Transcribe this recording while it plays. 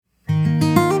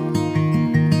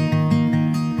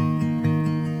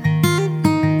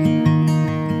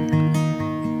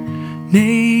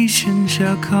Nations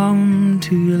shall come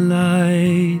to your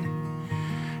light,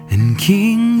 and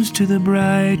kings to the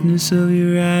brightness of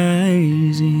your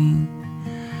rising.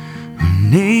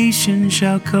 Nations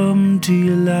shall come to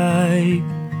your light,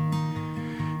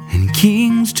 and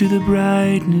kings to the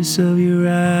brightness of your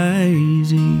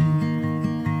rising.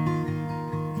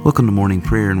 Welcome to morning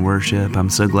prayer and worship. I'm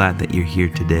so glad that you're here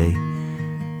today.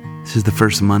 This is the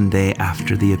first Monday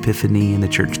after the Epiphany in the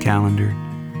church calendar.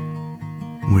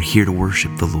 We're here to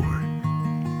worship the Lord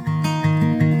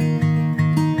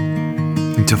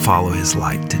and to follow His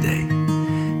light today.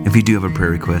 If you do have a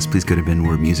prayer request, please go to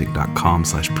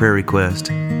benwardmusic.com/prayer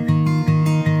request.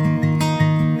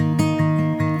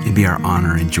 It'd be our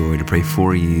honor and joy to pray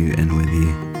for you and with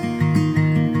you.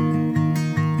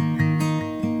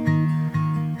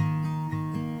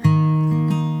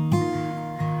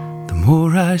 The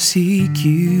more I seek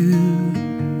you,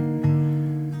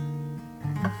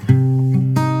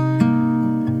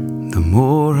 the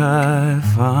more I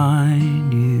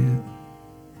find you.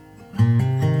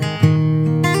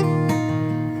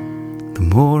 The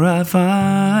more I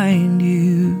find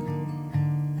you,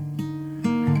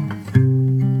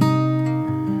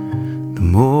 the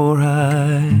more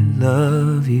I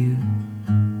love you.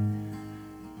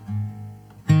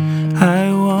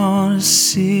 I want to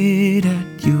sit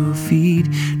at your feet,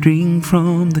 drink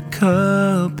from the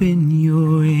cup in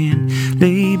your hand,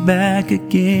 lay back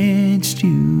against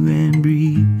you and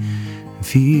breathe,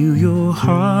 feel your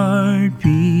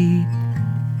heartbeat.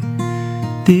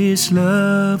 This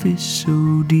love is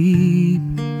so deep,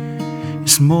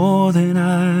 it's more than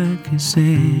I can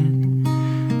stand.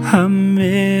 I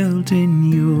melt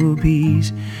in your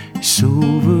peace, it's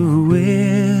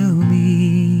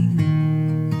overwhelming.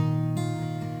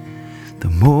 The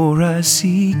more I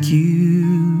seek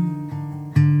you,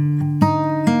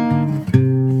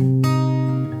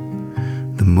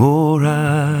 the more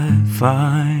I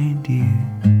find you.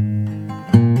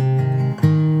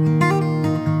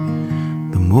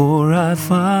 The more I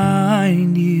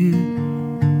find you,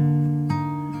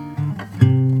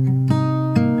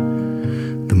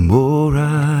 the more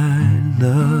I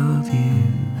love you.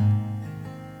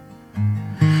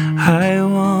 I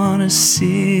want to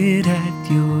sit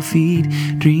at your feet,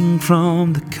 drink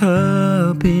from the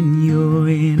cup in your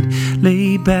hand,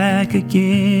 lay back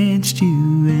against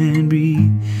you and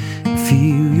breathe,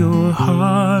 feel your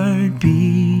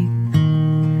heartbeat.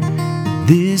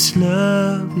 This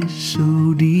love is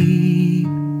so deep,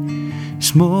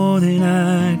 it's more than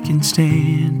I can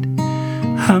stand.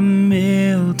 I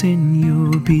melt in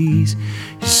your peace,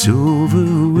 it's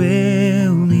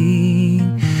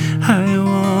overwhelming. I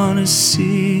want to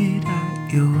sit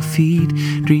at your feet,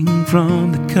 drink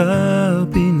from the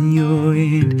cup in your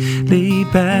hand, lay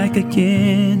back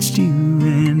against you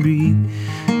and breathe,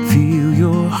 feel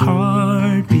your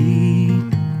heartbeat.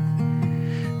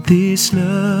 This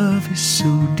love is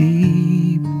so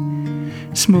deep,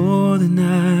 it's more than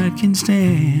I can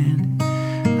stand.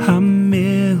 I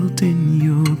melt in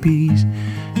your peace,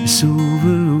 it's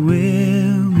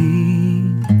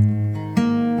overwhelming.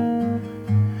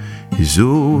 It's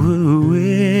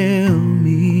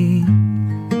overwhelming.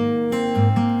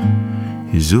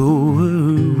 It's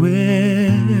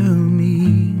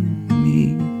overwhelming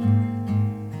me.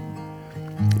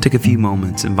 Take a few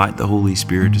moments, invite the Holy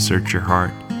Spirit to search your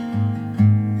heart.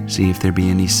 See if there be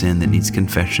any sin that needs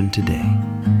confession today.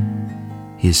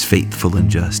 He is faithful and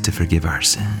just to forgive our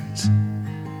sins.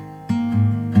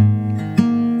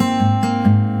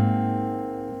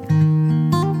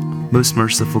 Most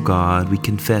merciful God, we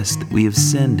confess that we have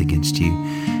sinned against you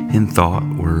in thought,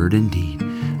 word, and deed,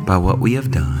 by what we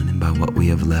have done and by what we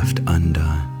have left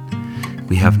undone.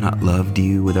 We have not loved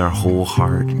you with our whole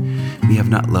heart. We have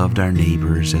not loved our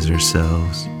neighbors as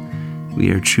ourselves. We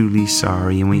are truly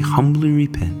sorry and we humbly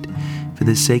repent. For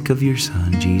the sake of your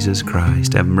Son, Jesus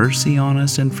Christ, have mercy on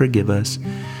us and forgive us,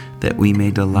 that we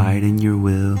may delight in your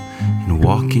will and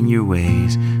walk in your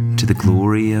ways to the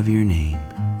glory of your name.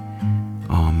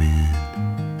 Amen.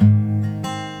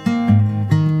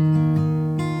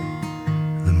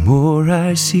 The more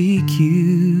I seek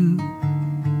you,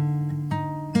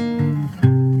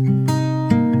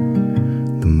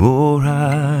 the more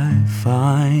I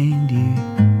find you.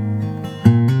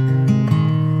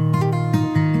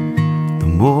 The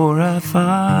more I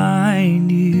find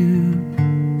you,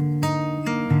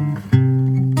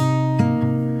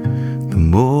 the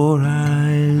more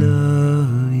I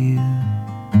love you.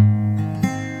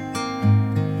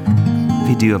 If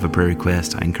you do have a prayer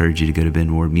request, I encourage you to go to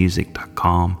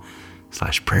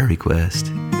benwardmusic.com/prayer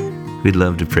request. We'd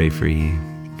love to pray for you.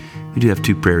 We do have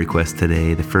 2 prayer requests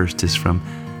today. The first is from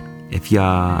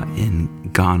Ifya in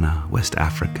Ghana, West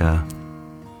Africa.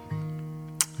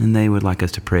 And they would like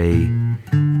us to pray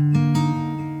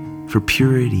for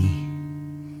purity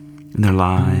in their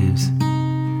lives,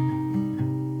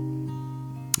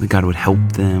 that God would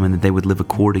help them and that they would live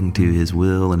according to His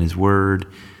will and His word.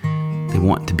 They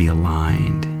want to be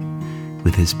aligned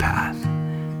with His path.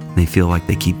 They feel like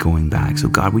they keep going back. So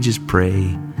God, we just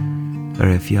pray,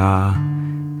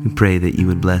 we pray that you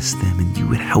would bless them and you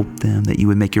would help them, that you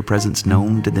would make your presence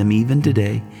known to them even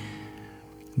today.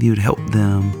 That you would help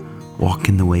them walk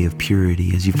in the way of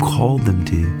purity as you've called them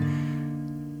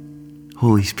to.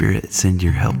 Holy Spirit, send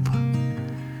your help.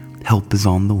 Help is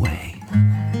on the way.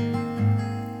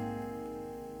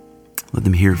 Let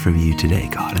them hear from you today,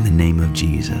 God, in the name of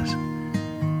Jesus.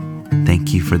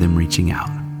 Thank you for them reaching out.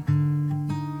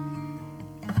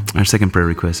 Our second prayer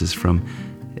request is from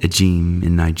Ejim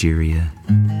in Nigeria.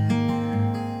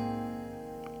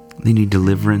 They need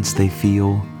deliverance, they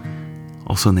feel,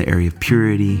 also in the area of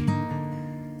purity,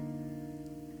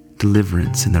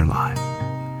 deliverance in their life.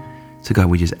 So God,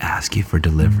 we just ask you for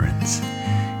deliverance.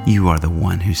 You are the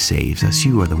one who saves us.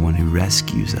 You are the one who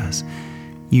rescues us.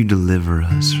 You deliver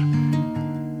us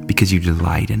because you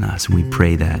delight in us. And we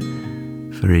pray that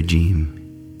for Ejim.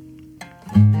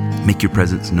 Make your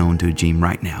presence known to Ejim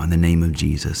right now in the name of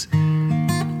Jesus.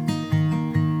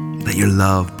 Let your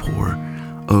love pour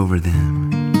over them.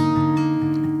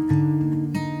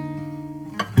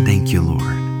 Thank you,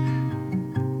 Lord.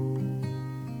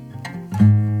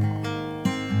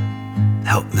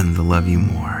 Help them to love you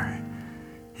more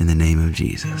in the name of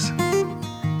Jesus.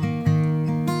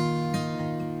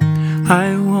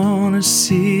 I want to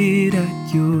sit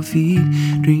at your feet,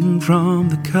 drink from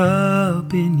the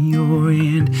cup in your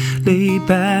hand, lay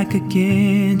back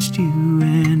against you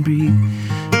and breathe.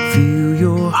 Feel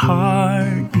your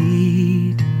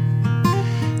heartbeat.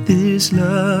 This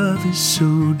love is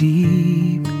so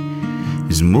deep,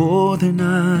 it's more than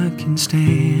I can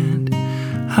stand.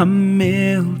 I'm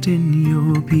melting,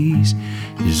 your peace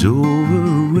is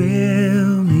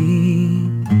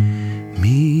overwhelming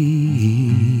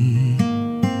me.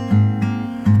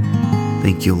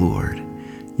 Thank you, Lord.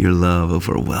 Your love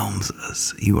overwhelms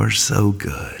us. You are so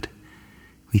good.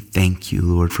 We thank you,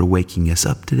 Lord, for waking us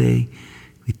up today.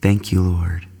 We thank you,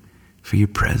 Lord, for your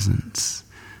presence,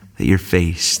 that your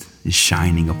face is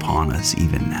shining upon us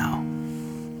even now.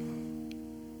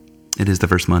 It is the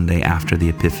first Monday after the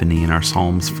Epiphany, and our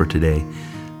Psalms for today,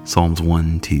 Psalms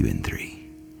 1, 2, and 3.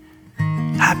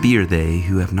 Happy are they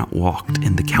who have not walked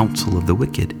in the counsel of the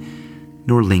wicked,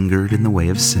 nor lingered in the way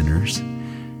of sinners,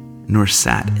 nor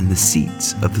sat in the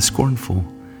seats of the scornful.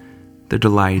 Their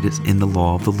delight is in the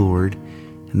law of the Lord,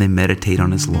 and they meditate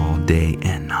on His law day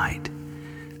and night.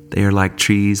 They are like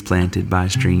trees planted by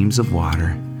streams of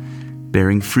water,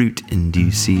 bearing fruit in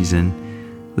due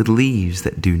season, with leaves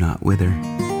that do not wither.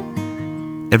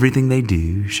 Everything they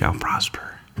do shall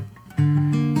prosper.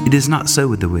 It is not so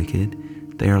with the wicked.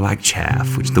 They are like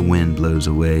chaff which the wind blows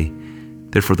away.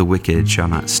 Therefore the wicked shall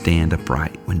not stand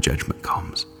upright when judgment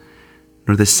comes,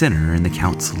 nor the sinner in the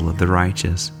counsel of the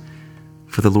righteous.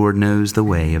 For the Lord knows the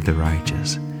way of the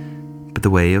righteous, but the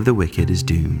way of the wicked is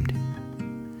doomed.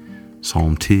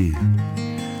 Psalm 2.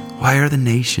 Why are the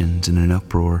nations in an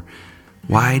uproar?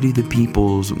 Why do the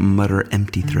peoples mutter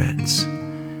empty threats?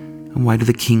 And why do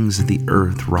the kings of the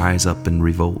earth rise up and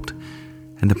revolt,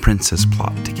 and the princes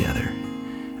plot together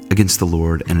against the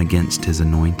Lord and against His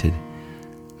anointed?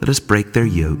 Let us break their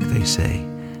yoke, they say.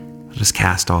 Let us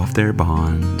cast off their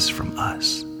bonds from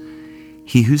us.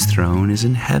 He whose throne is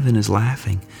in heaven is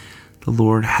laughing. The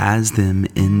Lord has them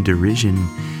in derision.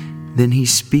 Then He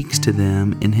speaks to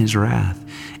them in His wrath,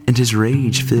 and His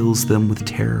rage fills them with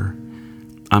terror.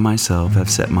 I myself have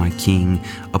set my king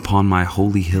upon my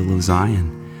holy hill of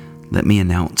Zion. Let me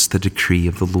announce the decree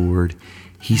of the Lord.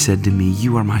 He said to me,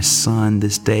 You are my son.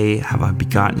 This day have I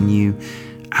begotten you.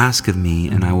 Ask of me,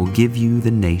 and I will give you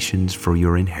the nations for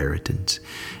your inheritance,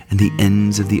 and the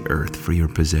ends of the earth for your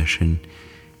possession.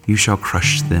 You shall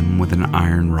crush them with an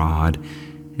iron rod,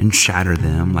 and shatter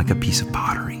them like a piece of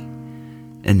pottery.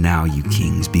 And now, you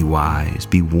kings, be wise,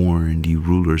 be warned, you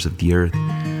rulers of the earth.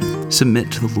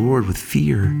 Submit to the Lord with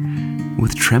fear,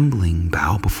 with trembling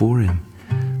bow before Him.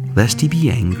 Lest He be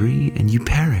angry and you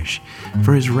perish,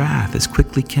 for His wrath is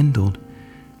quickly kindled.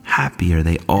 Happy are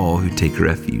they all who take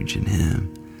refuge in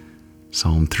Him.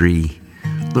 Psalm 3.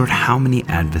 Lord, how many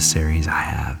adversaries I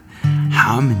have.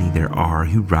 How many there are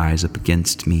who rise up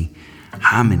against me.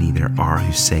 How many there are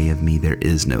who say of me, there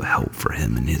is no help for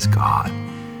him in his God.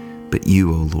 But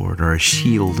you, O Lord, are a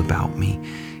shield about me.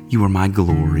 You are my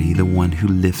glory, the one who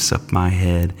lifts up my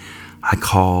head. I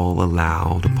call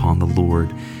aloud upon the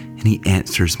Lord. and he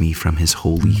answers me from his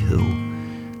holy hill.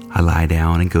 I lie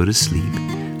down and go to sleep.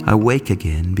 I wake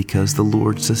again because the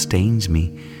Lord sustains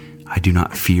me. I do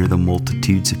not fear the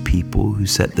multitudes of people who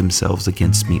set themselves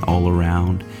against me all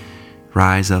around.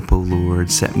 Rise up, O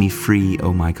Lord, set me free,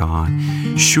 O my God.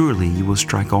 Surely you will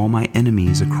strike all my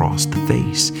enemies across the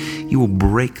face. You will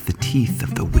break the teeth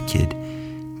of the wicked.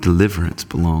 Deliverance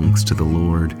belongs to the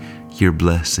Lord. Your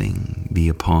blessing be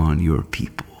upon your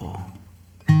people.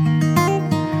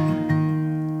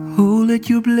 Oh, let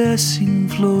your blessing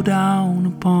flow down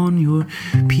upon your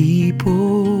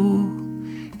people,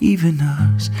 even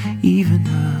us, even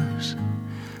us.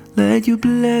 Let your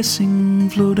blessing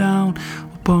flow down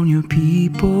upon your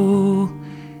people,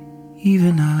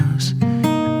 even us,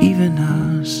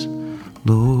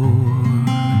 Lord.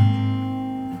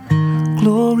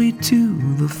 Glory to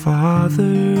the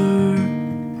Father,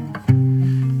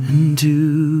 and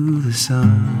to the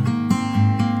Son,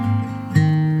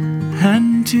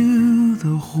 and to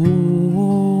the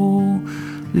Holy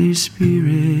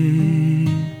Spirit,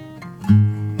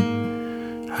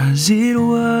 as it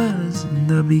was in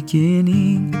the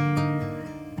beginning,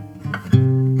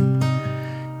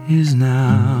 is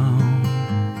now,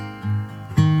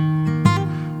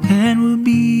 and will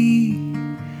be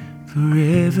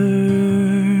forever.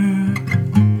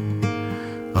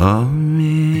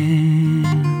 Amen.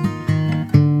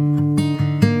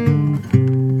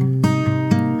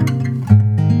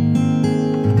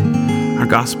 Our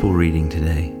gospel reading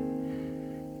today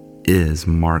is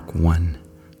Mark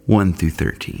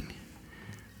 1:1-13.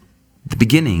 The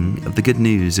beginning of the good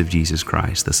news of Jesus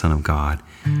Christ, the Son of God,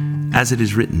 as it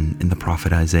is written in the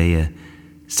prophet Isaiah,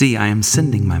 "See, I am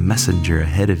sending my messenger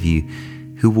ahead of you,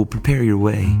 who will prepare your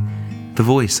way. The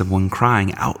voice of one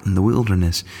crying out in the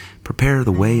wilderness, prepare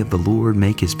the way of the Lord,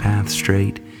 make his path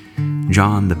straight."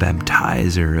 John the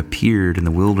Baptizer appeared in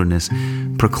the wilderness,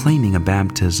 proclaiming a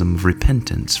baptism of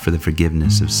repentance for the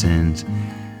forgiveness of sins.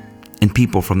 And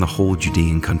people from the whole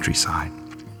Judean countryside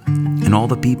and all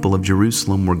the people of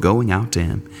Jerusalem were going out to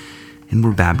him and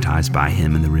were baptized by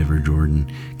him in the river Jordan,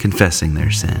 confessing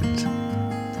their sins.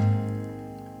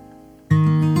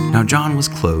 Now John was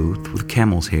clothed with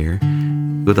camel's hair,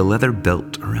 with a leather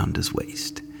belt around his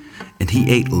waist, and he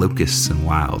ate locusts and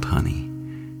wild honey.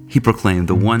 He proclaimed,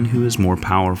 "The one who is more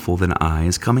powerful than I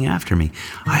is coming after me.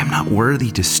 I am not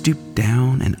worthy to stoop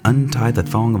down and untie the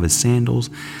thong of his sandals.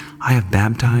 I have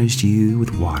baptized you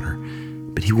with water,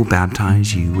 but he will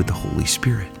baptize you with the Holy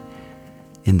Spirit."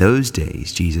 In those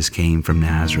days, Jesus came from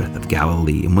Nazareth of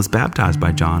Galilee and was baptized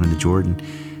by John in the Jordan.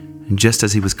 And just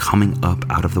as he was coming up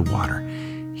out of the water,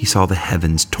 he saw the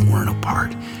heavens torn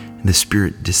apart and the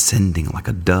Spirit descending like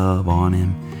a dove on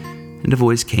him. And a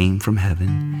voice came from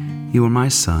heaven, "You are my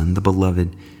Son, the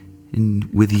beloved, and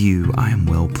with you I am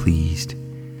well pleased."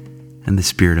 And the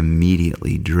Spirit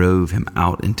immediately drove him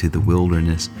out into the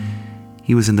wilderness.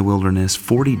 He was in the wilderness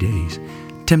 40 days,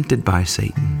 tempted by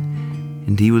Satan,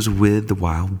 and he was with the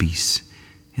wild beasts,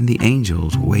 and the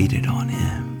angels waited on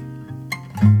him.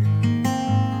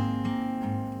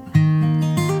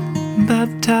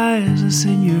 Baptize us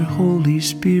in your Holy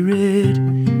Spirit,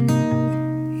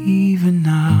 even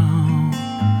now.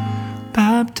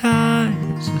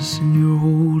 Baptize us in your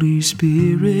Holy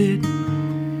Spirit,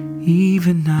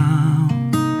 even now,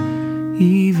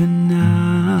 even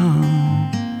now.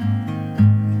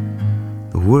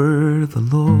 The word of the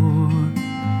Lord.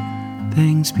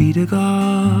 Thanks be to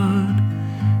God,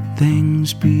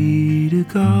 thanks be to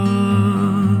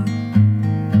God.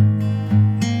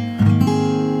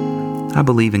 I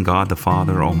believe in God the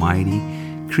Father Almighty,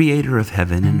 creator of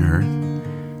heaven and earth.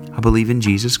 I believe in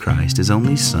Jesus Christ, his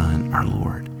only Son, our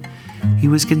Lord. He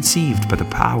was conceived by the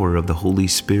power of the Holy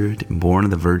Spirit and born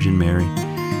of the Virgin Mary.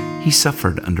 He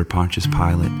suffered under Pontius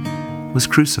Pilate, was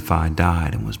crucified,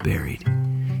 died, and was buried.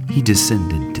 He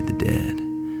descended to the dead.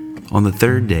 On the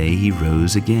third day he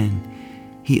rose again.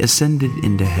 He ascended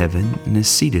into heaven and is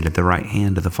seated at the right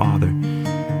hand of the Father.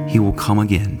 He will come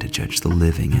again to judge the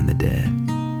living and the dead.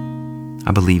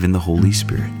 I believe in the Holy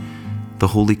Spirit, the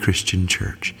holy Christian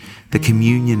Church, the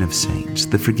communion of saints,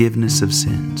 the forgiveness of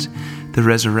sins, the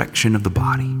resurrection of the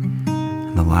body,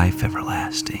 and the life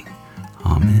everlasting.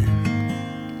 Amen.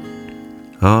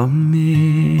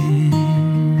 Amen.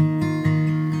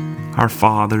 Our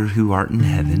Father who art in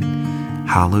heaven,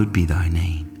 hallowed be thy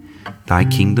name. Thy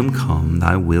kingdom come,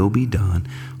 thy will be done,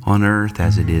 on earth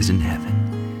as it is in heaven.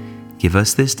 Give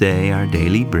us this day our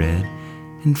daily bread,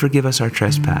 and forgive us our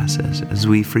trespasses, as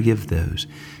we forgive those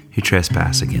who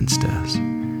trespass against us.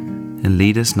 And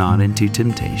lead us not into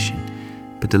temptation,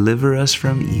 but deliver us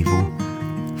from evil.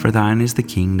 For thine is the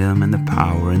kingdom, and the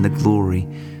power, and the glory,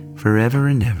 forever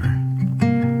and ever.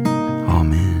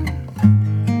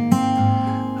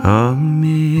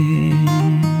 Amen.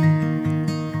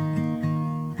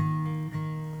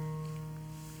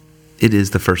 It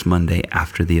is the first Monday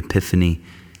after the Epiphany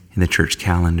in the church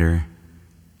calendar,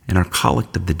 and our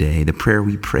collect of the day, the prayer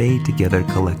we pray together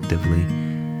collectively.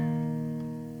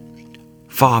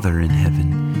 Father in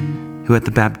heaven, who at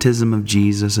the baptism of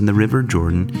Jesus in the river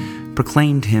Jordan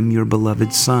proclaimed him your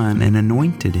beloved Son and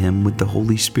anointed him with the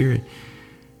Holy Spirit,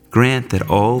 grant that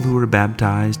all who are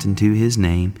baptized into his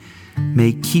name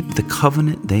may keep the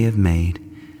covenant they have made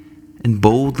and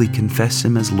boldly confess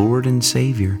him as Lord and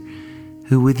Savior,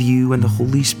 who with you and the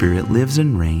Holy Spirit lives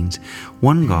and reigns,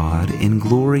 one God, in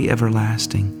glory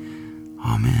everlasting.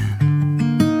 Amen.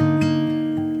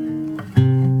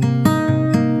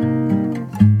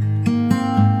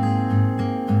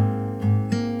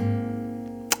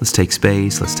 Let's take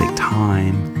space, let's take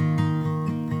time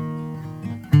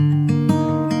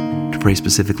to pray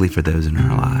specifically for those in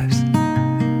our lives.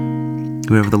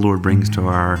 Whoever the Lord brings to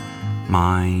our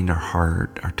mind, our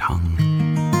heart, our tongue,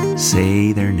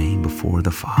 say their name before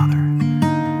the Father.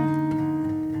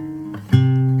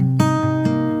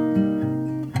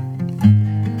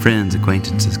 Friends,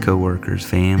 acquaintances, co-workers,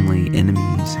 family,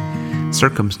 enemies,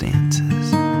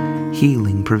 circumstances,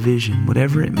 healing, provision,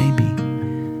 whatever it may be.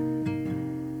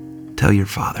 Tell your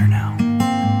Father now.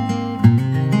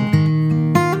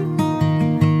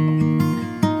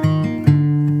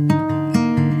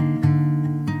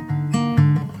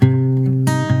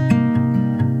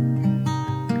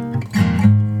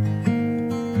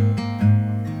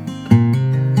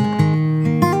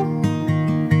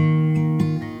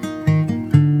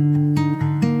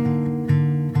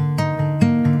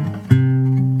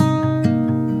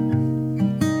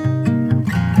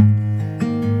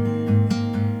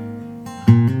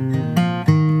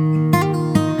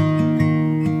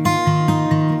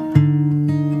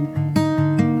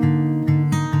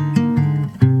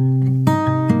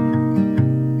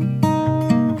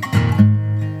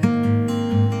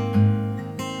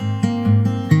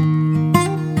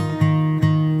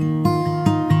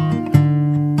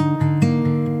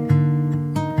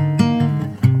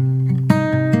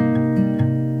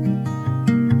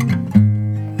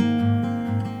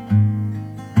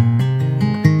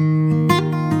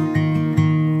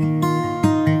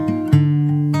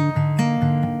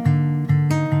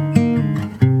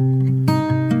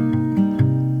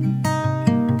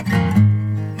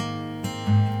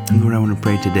 Lord, I want to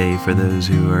pray today for those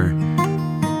who are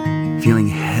feeling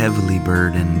heavily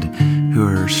burdened, who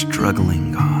are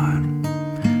struggling, God,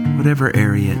 whatever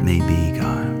area it may be,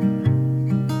 God.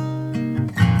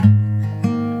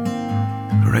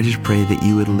 Lord, I just pray that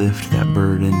you would lift that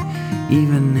burden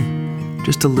even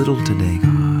just a little today,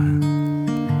 God.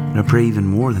 And I pray even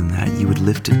more than that, you would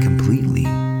lift it completely.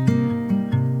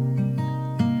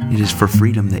 It is for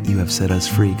freedom that you have set us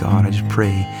free, God. I just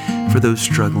pray for those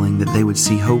struggling that they would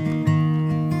see hope.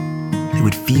 They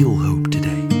would feel hope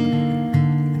today.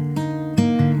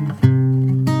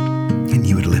 And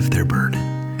you would lift their burden.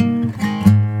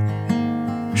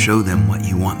 Show them what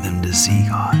you want them to see,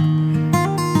 God.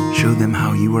 Show them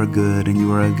how you are good and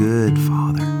you are a good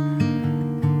Father.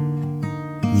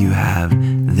 You have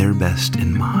their best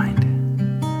in mind.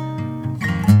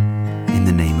 In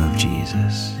the name of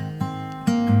Jesus.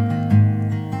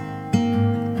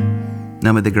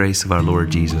 Now may the grace of our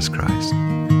Lord Jesus Christ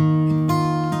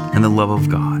and the love of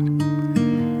God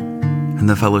and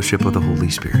the fellowship of the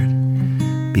Holy Spirit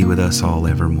be with us all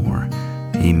evermore.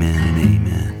 Amen and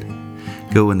amen.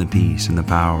 Go in the peace and the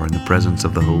power and the presence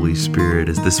of the Holy Spirit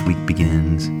as this week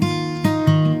begins.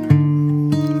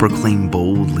 Proclaim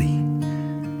boldly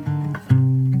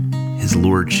His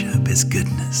Lordship, His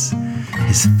goodness,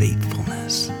 His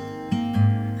faithfulness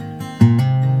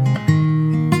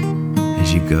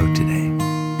as you go today.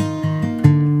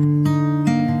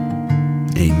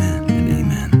 Amen.